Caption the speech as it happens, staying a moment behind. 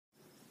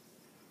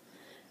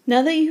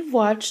Now that you've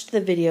watched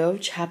the video of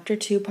Chapter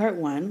 2, Part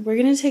 1, we're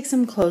going to take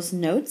some close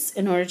notes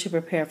in order to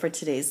prepare for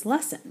today's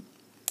lesson.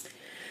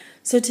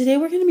 So today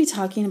we're going to be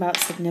talking about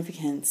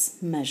significance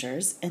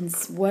measures and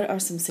what are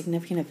some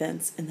significant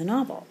events in the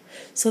novel.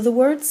 So the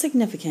word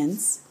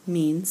significance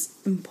means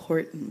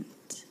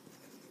important.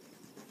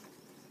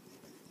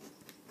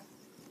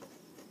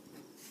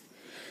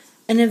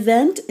 An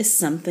event is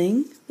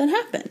something that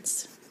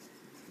happens.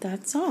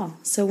 That's all.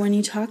 So when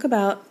you talk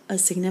about a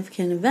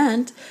significant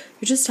event,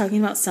 you're just talking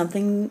about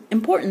something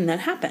important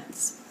that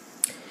happens.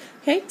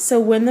 Okay, so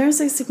when there's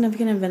a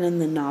significant event in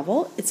the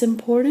novel, it's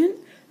important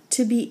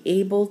to be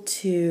able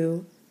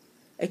to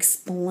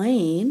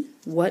explain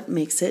what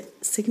makes it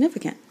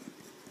significant.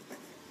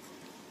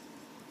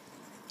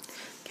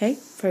 Okay,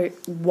 for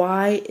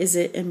why is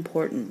it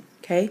important?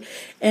 Okay,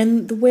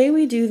 and the way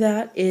we do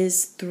that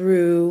is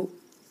through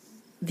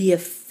the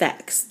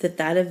effects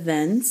that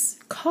event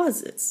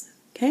causes.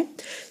 Okay,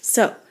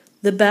 so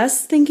the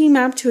best thinking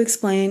map to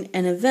explain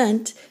an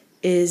event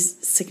is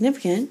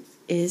significant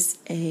is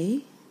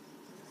a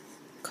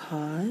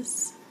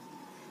cause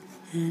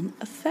and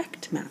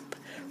effect map.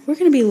 We're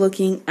going to be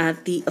looking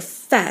at the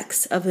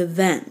effects of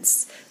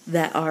events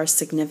that are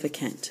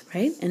significant,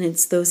 right? And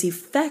it's those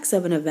effects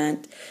of an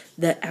event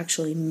that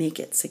actually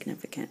make it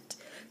significant.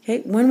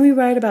 Okay, when we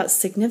write about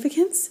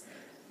significance,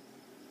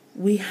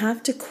 we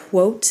have to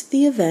quote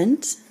the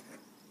event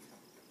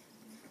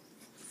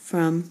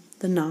from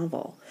the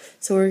novel.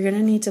 So we're going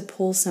to need to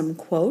pull some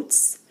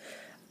quotes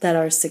that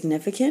are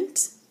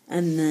significant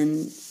and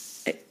then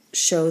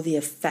show the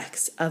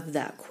effects of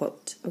that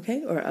quote,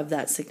 okay, or of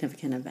that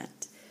significant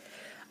event.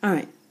 All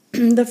right,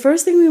 the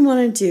first thing we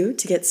want to do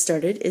to get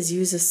started is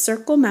use a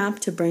circle map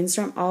to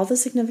brainstorm all the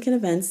significant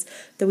events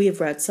that we have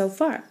read so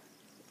far.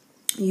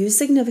 Use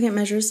significant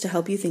measures to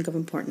help you think of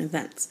important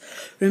events.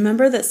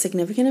 Remember that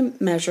significant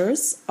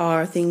measures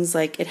are things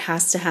like it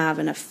has to have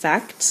an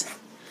effect.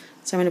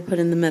 So I'm going to put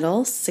in the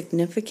middle,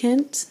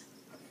 significant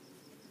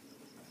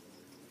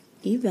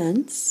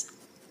events.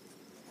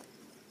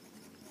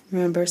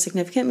 Remember,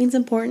 significant means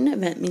important,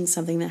 event means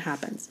something that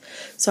happens.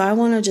 So I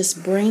want to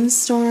just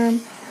brainstorm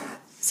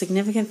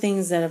significant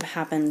things that have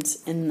happened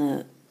in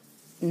the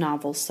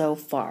novel so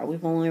far.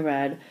 We've only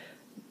read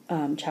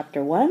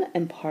Chapter 1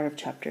 and part of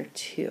Chapter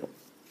 2.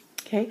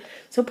 Okay,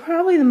 so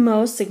probably the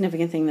most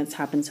significant thing that's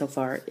happened so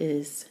far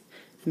is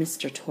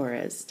Mr.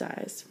 Torres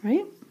dies,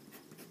 right?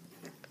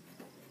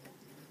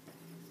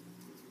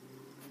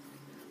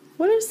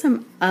 What are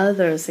some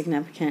other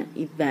significant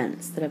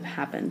events that have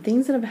happened?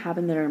 Things that have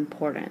happened that are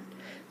important.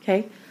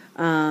 Okay,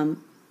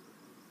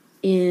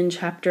 in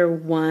Chapter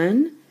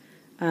 1,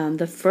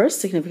 the first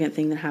significant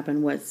thing that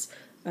happened was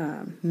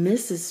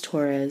Mrs.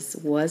 Torres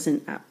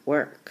wasn't at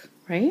work,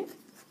 right?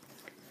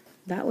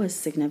 That was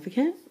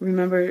significant.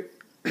 Remember,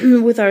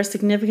 with our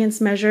significance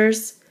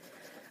measures,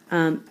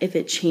 if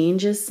it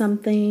changes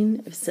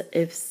something,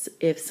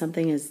 if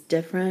something is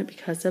different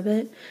because of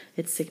it,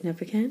 it's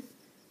significant.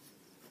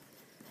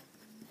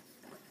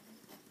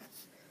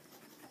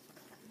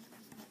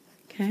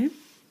 Okay.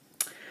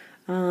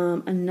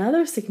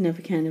 Another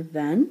significant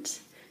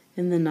event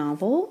in the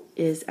novel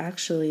is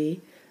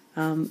actually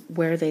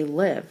where they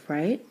live,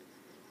 right?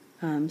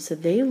 So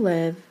they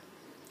live,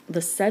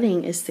 the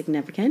setting is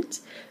significant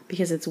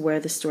because it's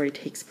where the story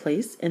takes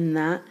place, and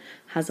that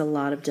has a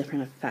lot of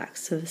different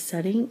effects. So the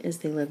setting is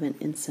they live in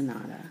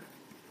Ensenada.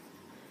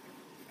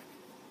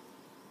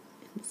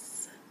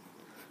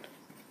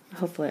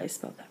 Hopefully I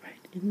spelled that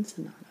right.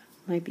 Ensenada.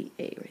 Might be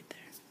A right there.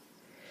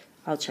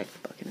 I'll check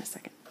the book in a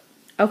second.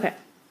 Okay.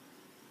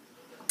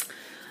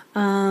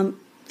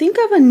 Think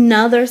of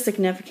another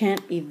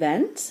significant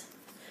event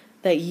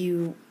that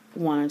you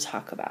want to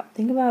talk about.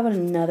 Think about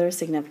another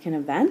significant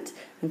event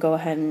and go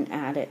ahead and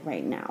add it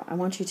right now. I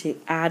want you to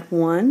add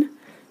one.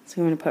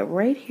 So I'm going to put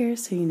right here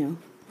so you know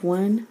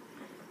one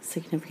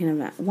significant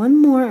event.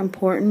 One more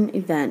important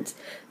event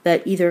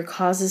that either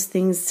causes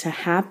things to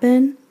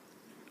happen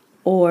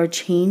or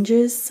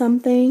changes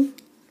something.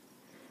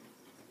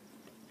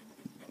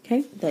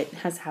 Okay, that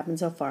has happened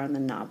so far in the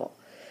novel.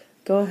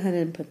 Go ahead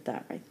and put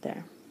that right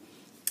there.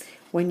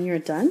 When you're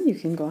done, you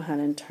can go ahead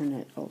and turn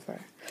it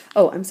over.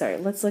 Oh, I'm sorry.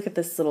 Let's look at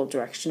this little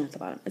direction at the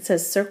bottom. It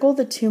says circle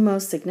the two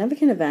most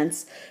significant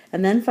events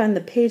and then find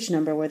the page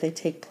number where they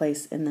take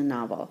place in the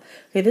novel.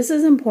 Okay, this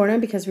is important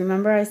because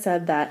remember I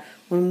said that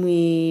when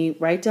we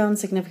write down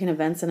significant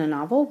events in a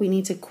novel, we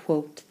need to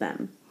quote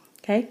them.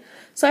 Okay,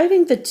 so I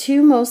think the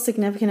two most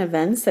significant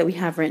events that we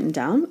have written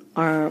down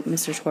are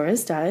Mr.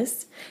 Torres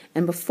dies,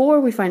 and before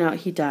we find out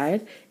he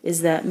died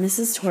is that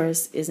Mrs.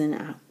 Torres isn't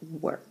at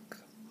work.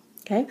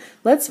 Okay,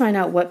 let's find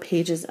out what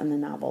pages in the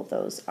novel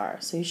those are.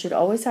 So you should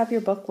always have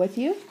your book with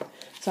you.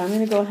 So I'm going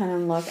to go ahead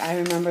and look. I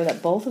remember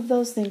that both of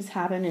those things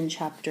happen in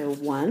Chapter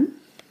 1.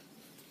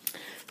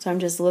 So I'm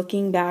just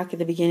looking back at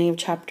the beginning of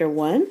Chapter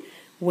 1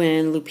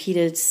 when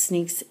Lupita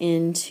sneaks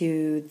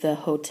into the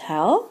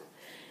hotel.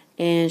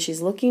 And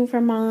she's looking for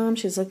mom,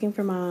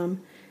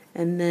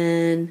 and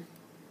then,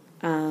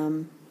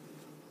 oh,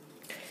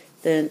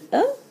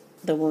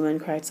 the woman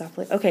cried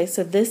softly. Okay,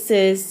 so this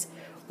is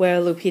where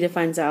Lupita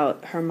finds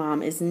out her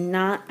mom is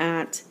not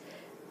at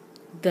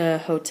the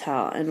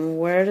hotel. And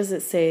where does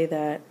it say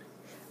that?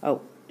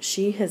 Oh,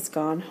 she has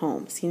gone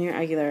home. Senior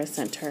Aguilera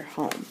sent her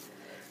home,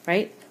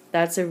 right?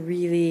 That's a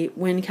really,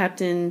 when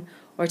Captain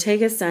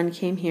Ortega's son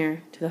came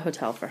here to the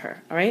hotel for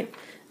her, all right?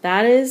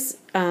 That is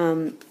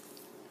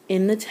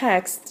in the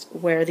text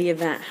where the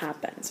event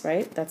happens,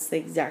 right? That's the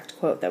exact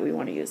quote that we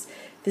want to use.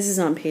 This is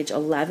on page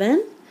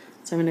 11.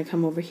 So I'm going to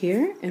come over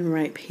here and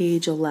write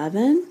page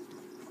 11,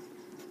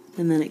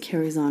 and then it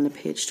carries on to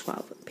page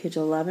 12. Page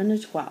 11 to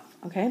 12,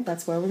 okay?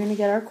 That's where we're going to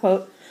get our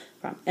quote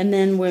from. And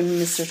then when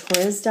Mr.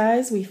 Torres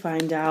dies, we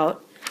find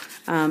out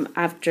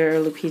after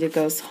Lupita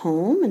goes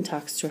home and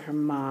talks to her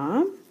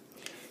mom.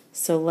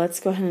 So let's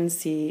go ahead and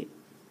see.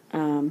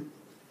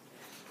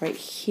 Right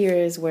here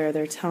is where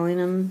they're telling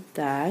him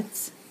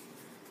that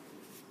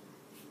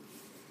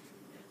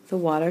the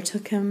water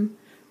took him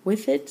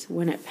with it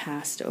when it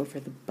passed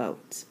over the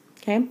boat.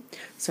 Okay,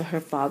 so her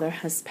father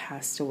has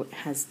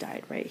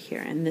died right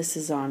here, and this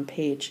is on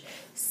page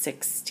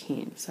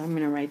 16. So I'm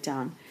going to write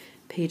down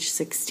page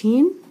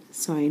 16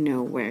 so I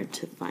know where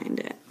to find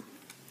it.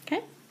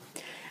 Okay,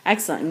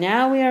 excellent.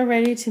 Now we are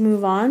ready to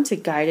move on to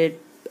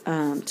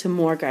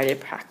more guided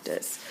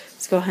practice.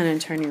 Let's go ahead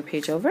and turn your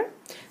page over.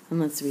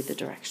 And let's read the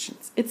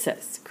directions. It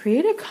says,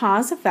 create a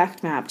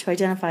cause-effect map to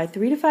identify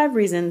 3 to 5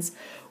 reasons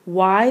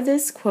why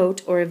this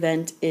quote or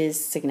event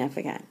is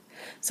significant.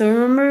 So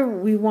remember,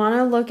 we want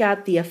to look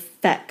at the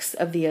effects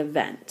of the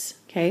event.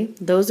 Okay,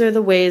 those are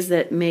the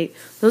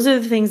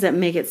things that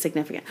make it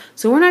significant.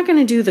 So we're not going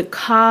to do the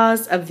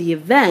cause of the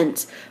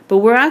event, but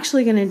we're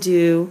actually going to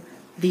do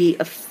the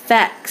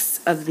effects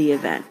of the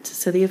event.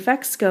 So the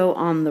effects go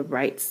on the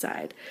right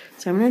side.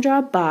 So I'm going to draw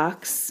a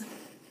box,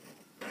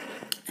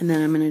 and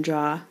then I'm going to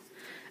draw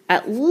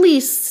at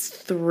least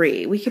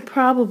 3. We could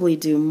probably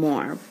do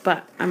more,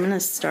 but I'm going to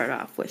start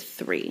off with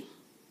 3.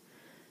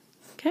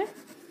 Okay?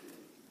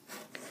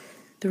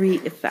 3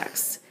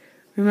 effects.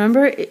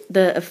 Remember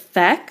the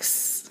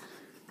effects.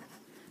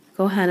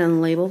 Go ahead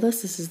and label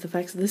this. This is the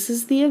effects. This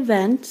is the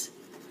event,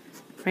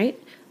 right?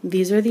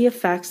 These are the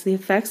effects. The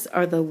effects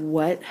are the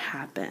what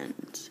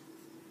happened,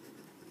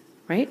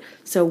 right?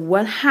 So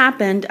what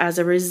happened as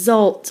a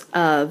result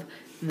of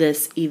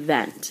this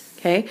event.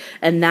 Okay,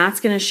 and that's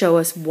going to show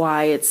us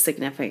why it's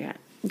significant.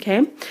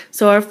 Okay,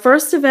 so our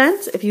first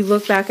event, if you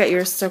look back at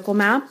your circle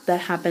map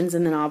that happens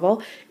in the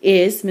novel,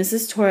 is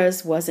Mrs.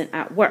 Torres wasn't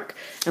at work.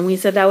 And we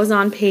said that was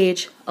on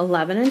page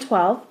 11 and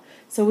 12.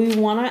 So we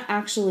want to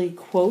actually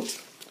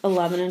quote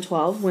 11 and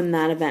 12 when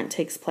that event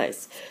takes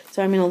place.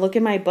 So I'm going to look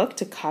in my book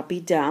to copy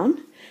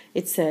down.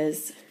 It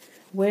says,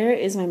 where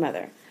is my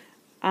mother?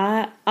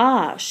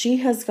 She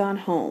has gone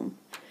home.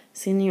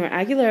 Senior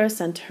Aguilera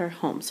sent her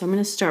home. So I'm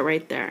going to start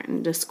right there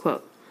and just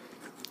quote.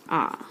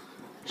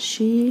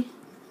 She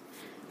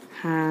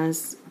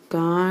has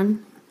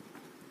gone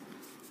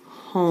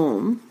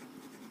home,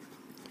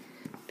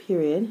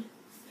 period.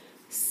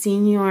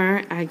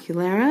 Senior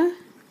Aguilera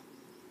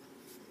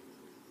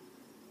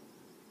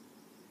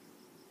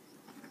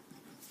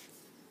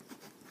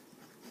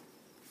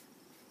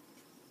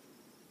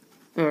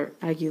or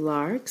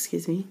Aguilar,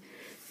 excuse me,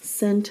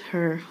 sent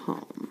her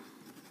home.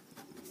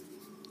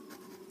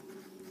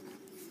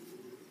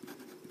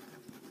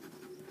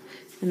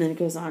 And then it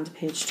goes on to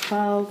page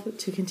 12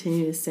 to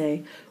continue to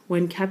say,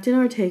 when Captain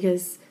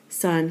Ortega's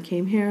son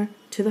came here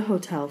to the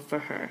hotel for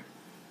her.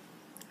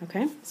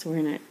 Okay, so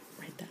we're going to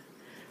write that.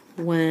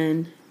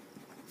 When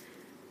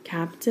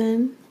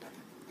Captain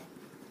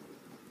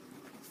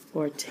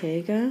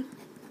Ortega,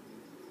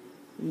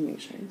 let me make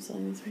sure I'm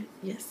spelling this right.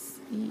 Yes,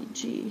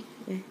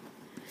 E-G-A.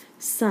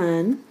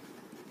 Son,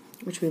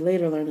 which we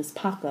later learn is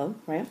Paco,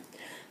 right?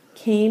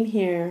 Came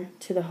here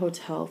to the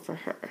hotel for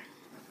her.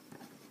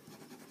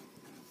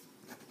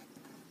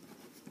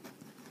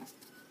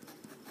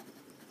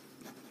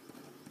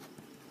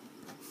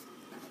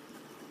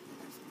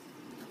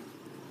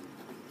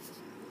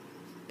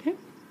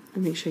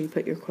 And make sure you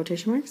put your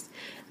quotation marks.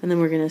 And then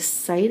we're going to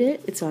cite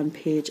it. It's on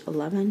page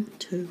 11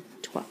 to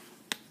 12.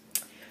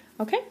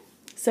 Okay,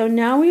 so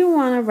now we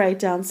want to write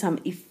down some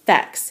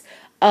effects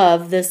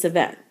of this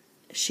event.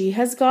 She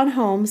has gone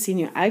home.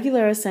 Senior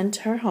Aguilera sent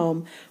her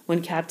home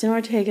when Captain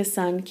Ortega's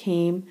son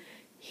came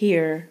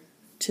here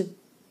to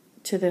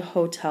the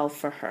hotel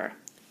for her.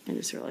 I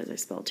just realized I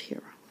spelled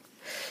here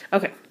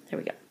wrong. Okay, there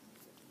we go.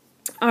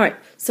 All right,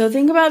 so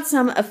think about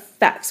some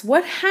effects.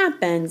 What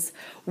happens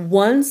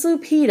once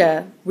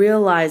Lupita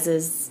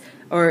realizes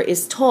or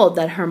is told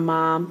that her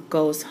mom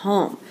goes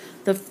home?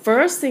 The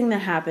first thing that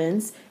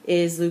happens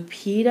is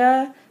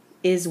Lupita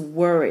is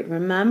worried.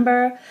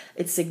 Remember,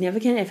 it's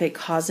significant if it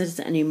causes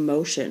an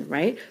emotion,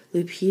 right?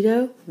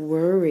 Lupita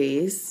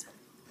worries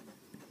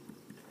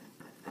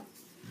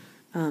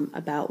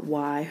about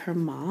why her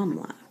mom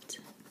left.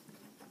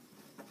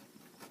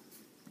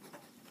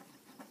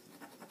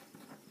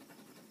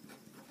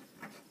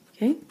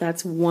 Okay,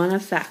 that's one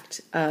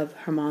effect of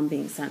her mom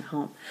being sent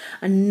home.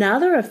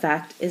 Another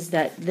effect is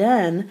that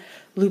then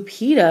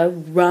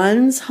Lupita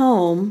runs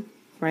home,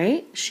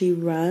 right? She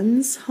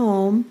runs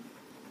home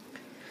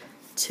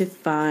to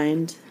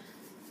find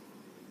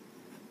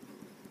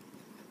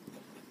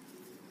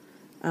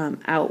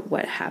out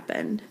what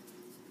happened.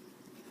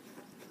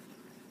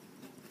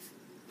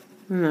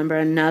 Remember,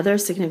 another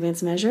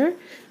significance measure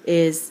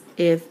is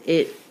if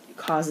it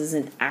causes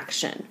an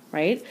action,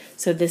 right?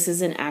 So this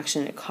is an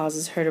action. It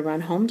causes her to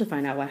run home to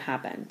find out what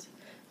happened.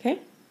 Okay?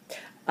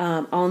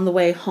 On the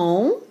way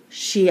home,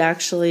 she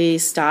actually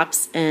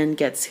stops and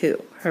gets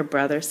who? Her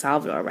brother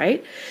Salvador,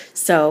 right?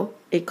 So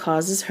it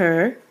causes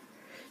her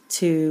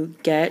to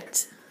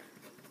get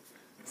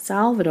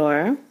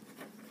Salvador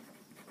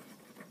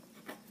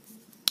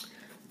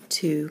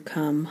to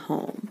come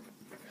home,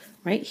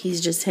 right? He's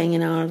just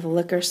hanging out at the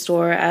liquor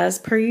store as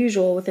per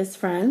usual with his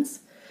friends.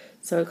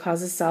 So it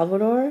causes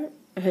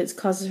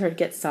her to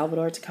get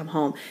Salvador to come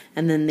home,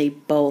 and then they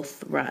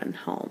both run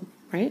home,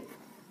 right?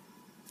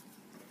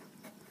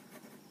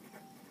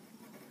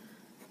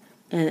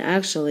 And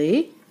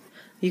actually,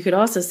 you could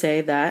also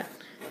say that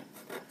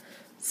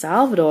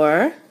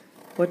Salvador,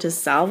 what does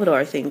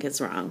Salvador think is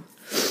wrong?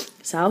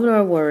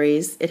 Salvador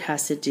worries it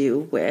has to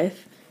do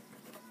with,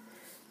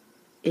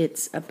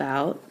 it's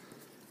about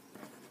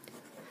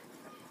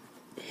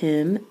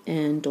him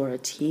and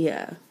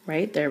Dorothea,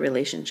 right? Their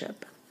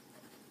relationship.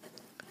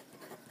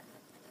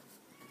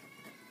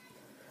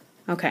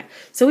 Okay,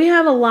 so we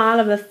have a lot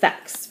of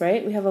effects,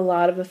 right? We have a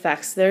lot of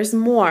effects. There's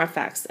more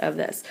effects of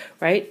this,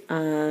 right?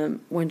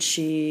 When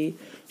she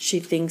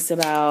thinks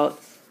about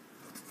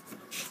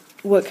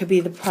what could be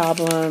the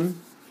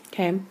problem,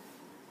 okay?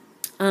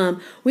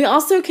 We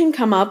also can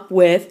come up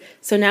with,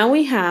 so now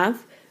we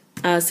have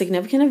a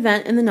significant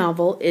event in the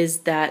novel is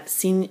that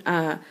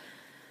Mrs.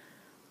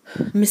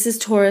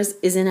 Torres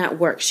isn't at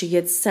work. She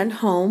gets sent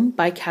home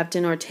by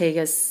Captain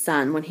Ortega's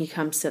son when he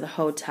comes to the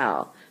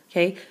hotel,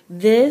 okay?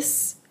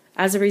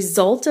 As a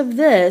result of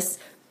this,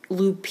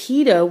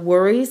 Lupita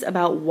worries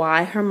about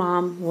why her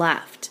mom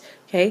left,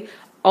 okay?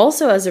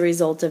 Also, as a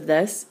result of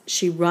this,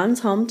 she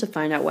runs home to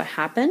find out what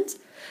happened.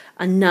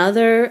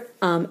 Another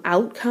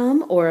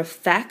outcome or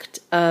effect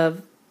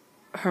of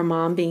her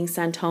mom being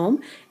sent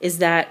home is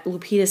that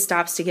Lupita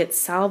stops to get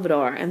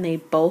Salvador, and they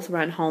both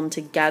run home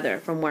together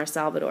from where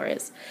Salvador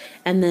is.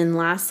 And then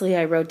lastly,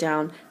 I wrote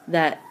down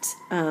that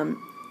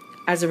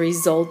as a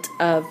result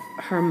of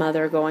her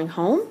mother going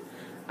home,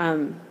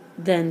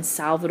 then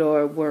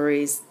Salvador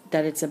worries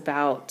that it's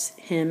about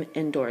him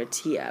and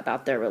Dorothea,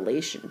 about their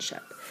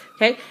relationship.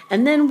 Okay,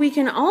 and then we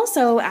can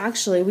also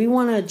we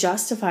want to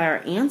justify our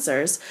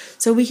answers,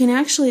 so we can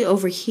actually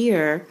over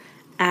here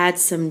add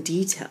some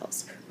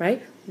details,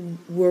 right?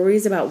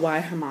 Worries about why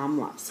her mom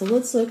left. So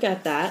let's look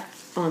at that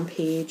on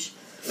page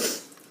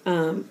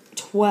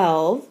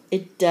 12.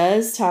 It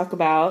does talk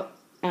about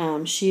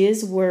she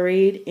is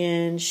worried,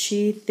 and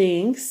she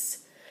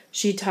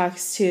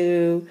talks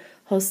to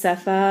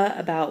Josefa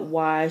about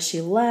why she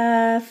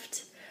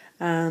left.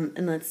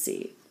 And let's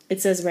see.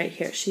 It says right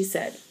here, she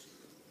said,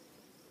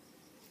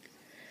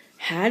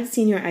 had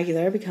Senor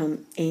Aguilera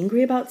become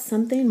angry about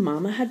something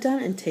Mama had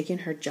done and taken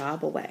her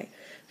job away?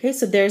 Okay,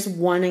 so there's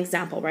one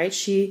example, right?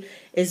 She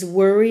is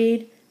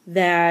worried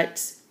that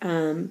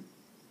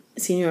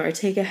Senor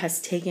Ortega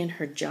has taken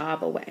her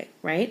job away,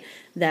 right?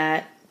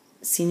 That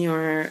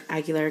Senor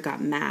Aguilera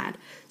got mad.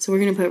 So we're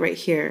going to put right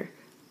here,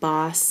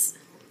 boss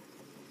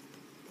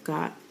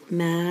got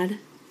mad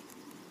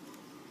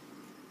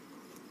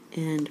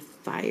and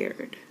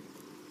fired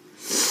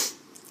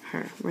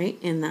her, right?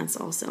 And that's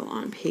also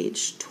on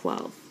page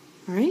 12,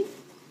 all right?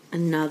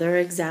 Another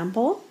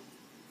example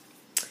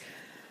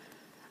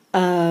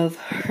of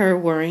her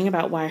worrying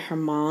about why her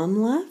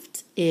mom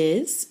left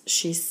is,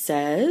 she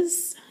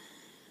says,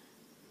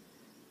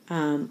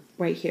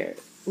 right here,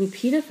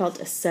 Lupita felt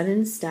a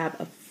sudden stab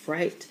of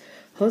fright.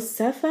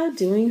 Josefa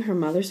doing her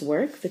mother's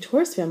work, the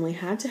Torres family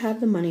had to have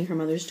the money her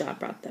mother's job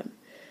brought them.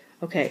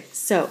 Okay,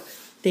 so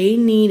they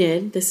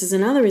needed, this is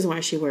another reason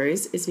why she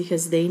worries, is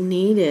because they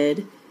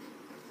needed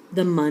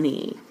the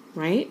money,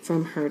 right,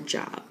 from her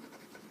job.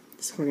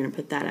 So we're going to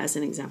put that as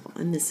an example,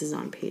 and this is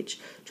on page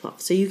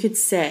 12. So you could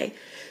say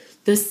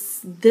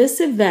this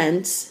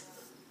event,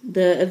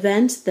 the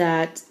event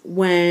that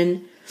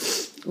when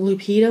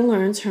Lupita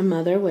learns her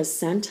mother was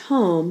sent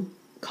home,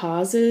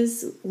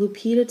 causes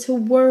Lupita to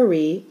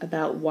worry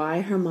about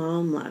why her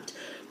mom left.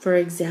 For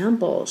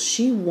example,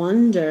 she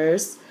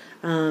wonders,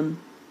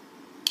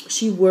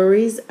 she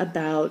worries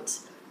about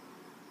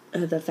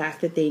the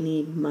fact that they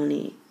need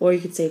money. Or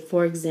you could say,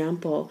 for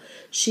example,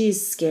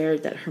 she's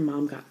scared that her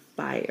mom got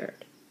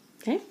fired.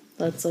 Okay,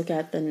 let's look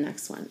at the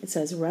next one. It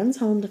says, runs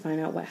home to find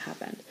out what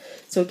happened.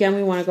 So again,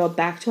 we want to go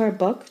back to our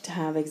book to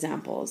have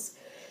examples.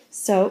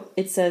 So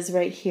it says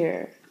right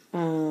here,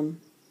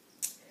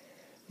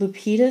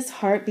 Lupita's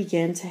heart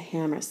began to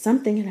hammer.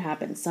 Something had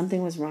happened.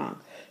 Something was wrong.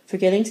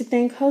 Forgetting to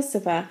thank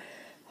Josefa,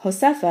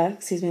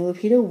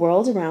 Lupita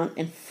whirled around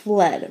and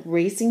fled,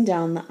 racing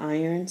down the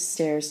iron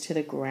stairs to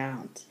the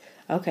ground.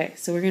 Okay,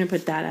 so we're going to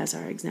put that as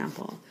our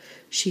example.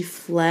 She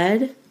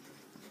fled,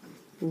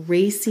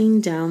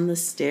 racing down the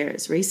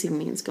stairs. Racing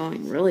means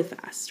going really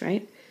fast,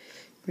 right?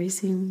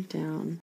 Racing down